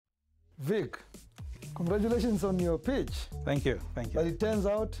Vic, congratulations on your pitch. Thank you, thank you. But it turns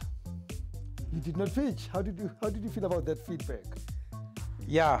out you did not pitch. How did you feel about that feedback?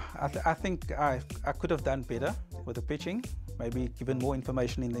 Yeah, I think I could have done better with the pitching, maybe given more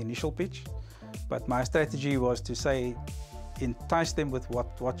information in the initial pitch. But my strategy was to say, entice them with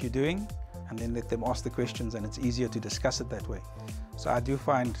what you're doing, and then let them ask the questions, and it's easier to discuss it that way. So I do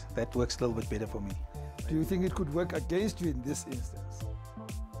find that works a little bit better for me. Do you think it could work against you in this instance?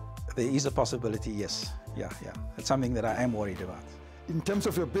 There is a possibility, yes. Yeah. It's something that I am worried about. In terms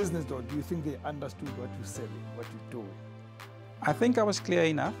of your business though, do you think they understood what you're selling, what you're doing? I think I was clear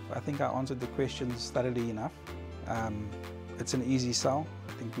enough. I think I answered the questions thoroughly enough. It's an easy sell.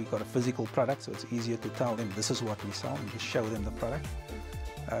 I think we got a physical product, so it's easier to tell them this is what we sell and just show them the product.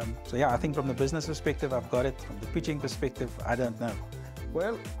 So yeah, I think from the business perspective, I've got it. From the pitching perspective, I don't know.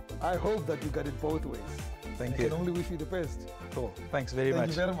 Well, I hope that you got it both ways. Thank you. I can only wish you the best. Cool. Thanks very much. Thank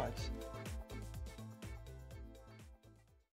you very much.